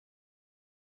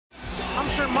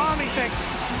sure Mommy thinks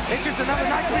it's just another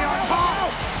night to be on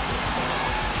top.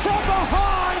 From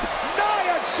behind,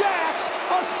 Nia Jax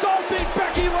assaulting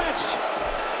Becky Lynch.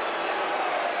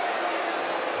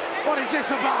 What is this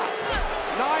about?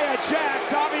 Nia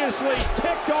Jax obviously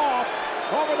ticked off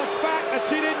over the fact that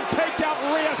she didn't take out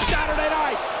Rhea Saturday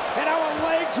night. And now a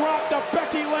leg drop to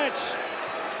Becky Lynch.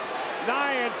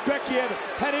 Nia and Becky have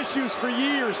had issues for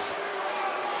years.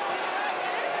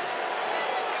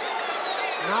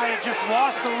 Nia just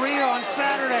lost to Rhea on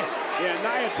Saturday. Yeah,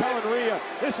 Nia telling Rhea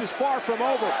this is far from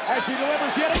over as she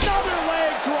delivers yet another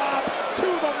leg drop to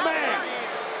the man.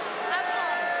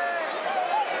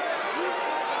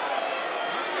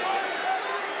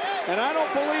 And I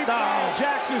don't believe Nia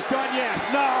Jax is done yet.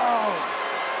 No.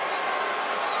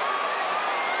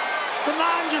 The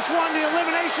man just won the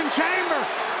Elimination Chamber.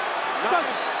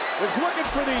 Is looking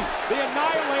for the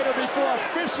Annihilator before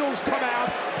officials come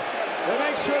out to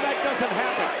make sure that doesn't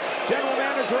happen. General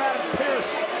Manager Adam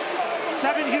Pearce.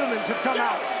 7 humans have come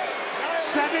out.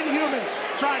 7 humans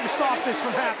trying to stop this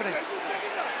from happening.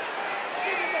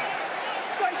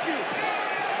 Thank you.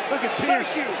 Look at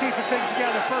Pearce keeping things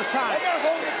together first time. I gotta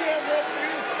hold the damn rope for you.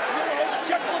 You're gonna hold the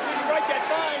checkbook and you write that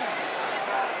fine.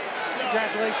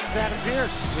 Congratulations, Adam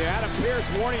Pearce. Yeah, Adam Pearce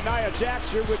warning Nia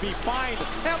Jax here would be fined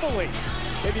heavily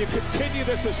if you continue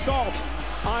this assault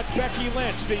on Becky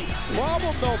Lynch. The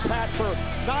problem, though, Pat, for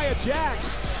Nia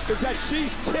Jax is that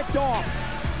she's ticked off.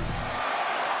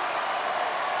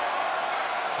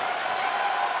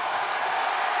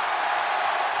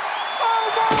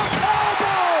 Elbow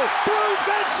through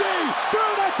Vinci,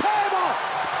 through the table.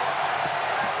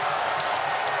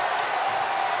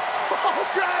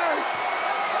 Okay.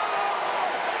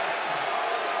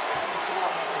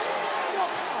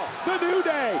 The New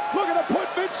Day looking to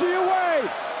put Vinci away.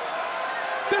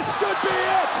 This should be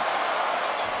it.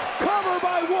 Cover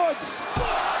by Woods.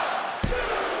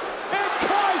 And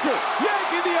Kaiser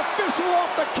yanking the official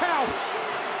off the count.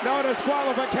 No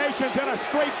disqualifications in a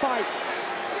straight fight.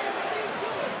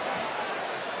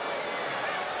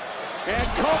 And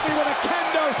Kofi with a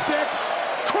kendo stick.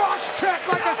 Cross check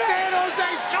like a San Jose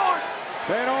short.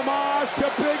 An homage to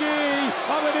Big E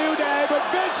on the New Day, but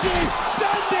Vinci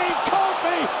sending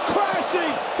Kofi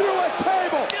crashing through a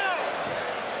table.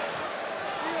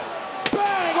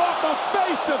 Bang off the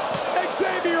face of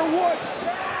Xavier Woods.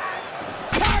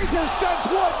 Kaiser sends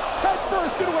Woods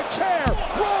headfirst into a chair.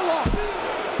 Roll up.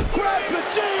 Grabs the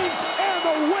jeans and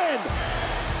the win.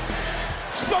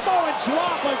 Samoan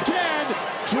drop again.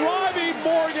 Driving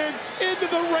Morgan into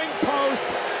the ring post,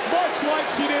 much like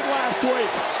she did last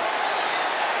week.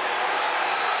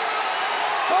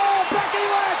 Oh, Becky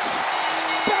Lynch!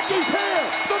 Becky's here!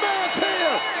 The man's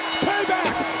here!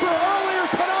 Payback for earlier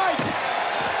tonight!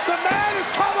 The man has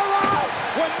come alive!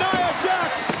 When Nia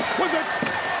Jax was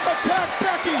attacked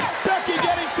Becky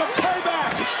getting some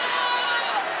payback!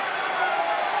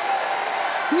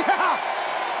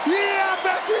 Yeah,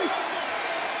 Becky!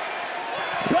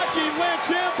 Becky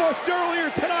Lynch ambushed earlier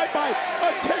tonight by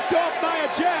a ticked-off Nia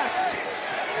Jax.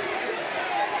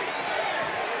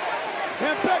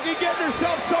 And Becky getting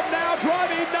herself some now,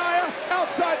 driving Nia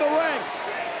outside the ring.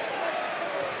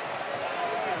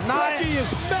 Becky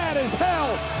is mad as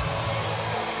hell.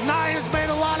 Nia's made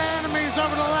a lot of enemies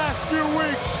over the last few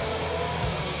weeks.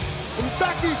 And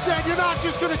Becky said, you're not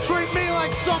just gonna treat me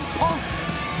like some punk.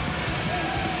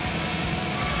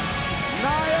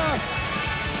 Nia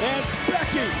and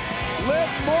Becky. Liv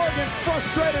Morgan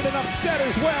frustrated and upset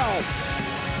as well.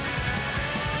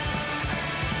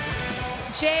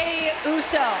 Jey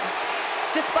Uso,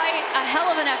 despite a hell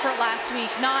of an effort last week,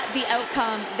 not the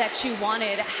outcome that you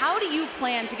wanted, how do you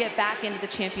plan to get back into the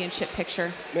championship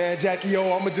picture? Man, Jackie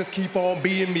O, I'ma just keep on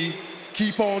being me,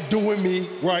 keep on doing me,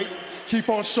 right? Keep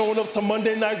on showing up to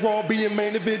Monday Night Raw being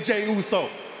main event Jey Uso.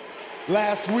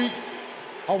 Last week,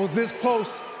 I was this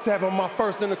close to having my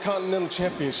first Intercontinental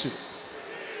Championship.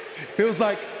 Feels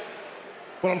like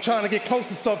when I'm trying to get close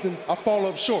to something, I fall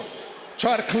up short.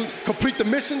 Try to complete the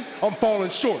mission, I'm falling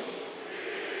short.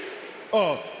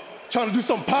 Trying to do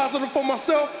something positive for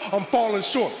myself, I'm falling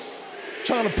short.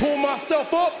 Trying to pull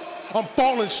myself up, I'm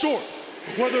falling short.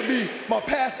 Whether it be my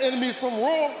past enemies from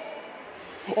Raw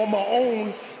or my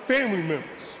own family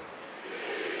members.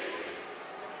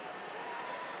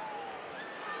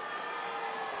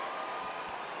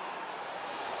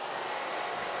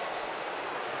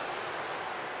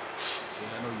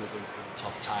 I know you're going through a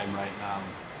tough time right now.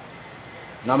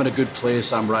 And I'm in a good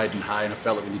place, I'm riding high, and I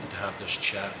felt like we needed to have this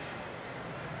chat.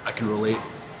 I can relate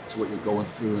to what you're going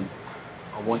through, and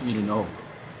I want you to know,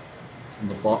 from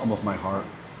the bottom of my heart,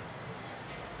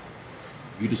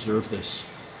 you deserve this.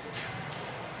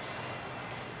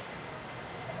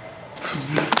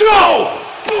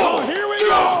 Oh, here we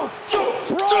go.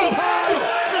 Throw time.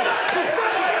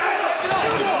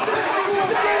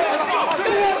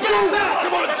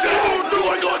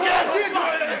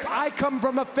 I come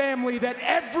from a family that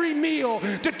every meal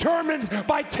determined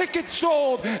by tickets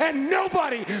sold, and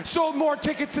nobody sold more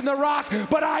tickets than The Rock,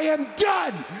 but I am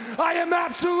done. I am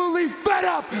absolutely fed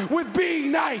up with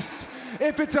being nice.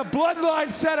 If it's a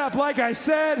bloodline setup, like I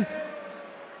said,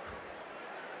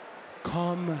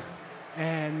 come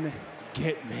and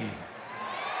get me.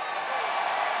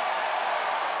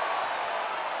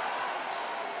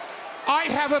 I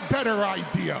have a better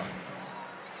idea.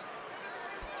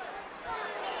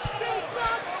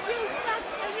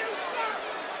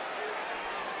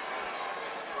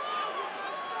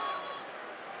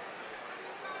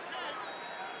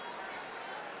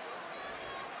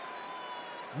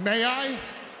 May I?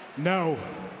 No.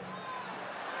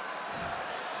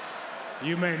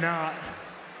 You may not.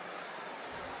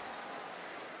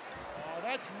 Oh,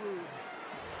 that's rude.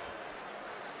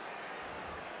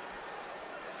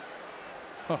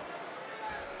 Huh.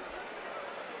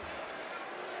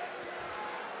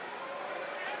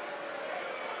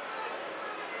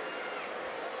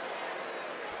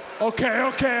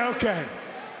 Okay.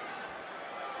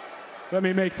 Let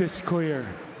me make this clear.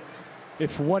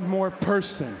 If one more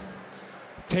person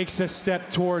takes a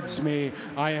step towards me,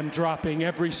 I am dropping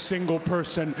every single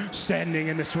person standing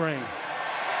in this ring.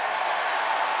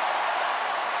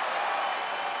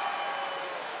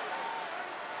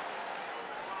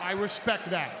 I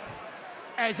respect that.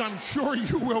 As I'm sure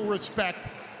you will respect,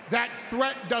 that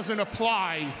threat doesn't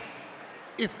apply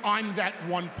if I'm that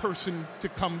one person to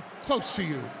come close to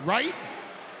you, right?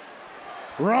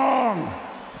 Wrong.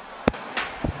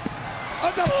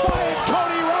 A defiant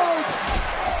Cody Rhodes.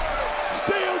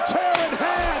 Steel chair in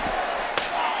hand.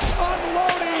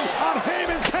 Unloading on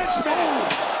Heyman's henchman.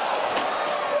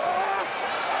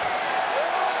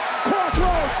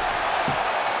 Crossroads.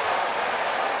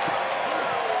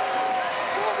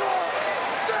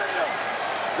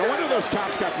 No wonder those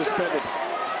cops got suspended.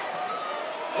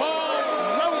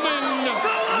 Roman Reigns.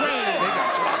 They got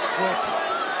dropped quick.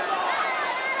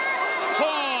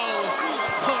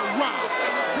 The Rock.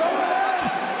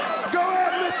 Go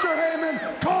ahead, Mr. Heyman,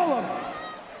 call him.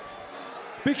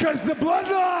 Because the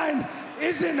bloodline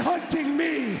isn't hunting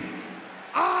me.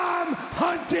 I'm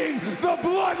hunting the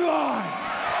bloodline.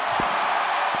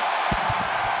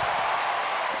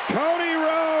 Cody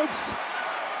Rhodes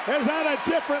is at a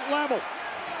different level.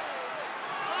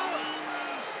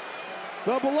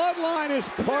 The bloodline is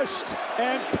pushed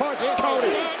and punched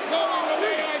Cody.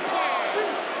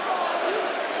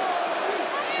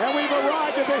 And we've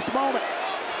arrived at this moment.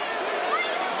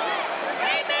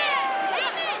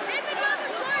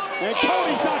 And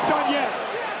Cody's not done yet.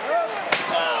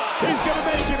 He's going to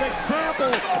make an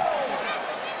example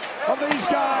of these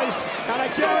guys, and I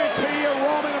guarantee you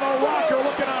Roman and The Rock are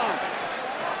looking on.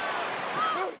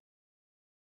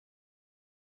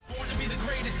 Born to be the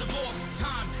greatest of all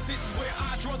time. This is where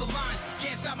I draw the line.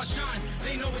 Can't stop my shine.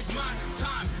 They know it's my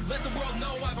time. Let the world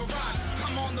know I've arrived.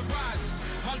 I'm on the rise.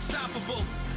 Unstoppable.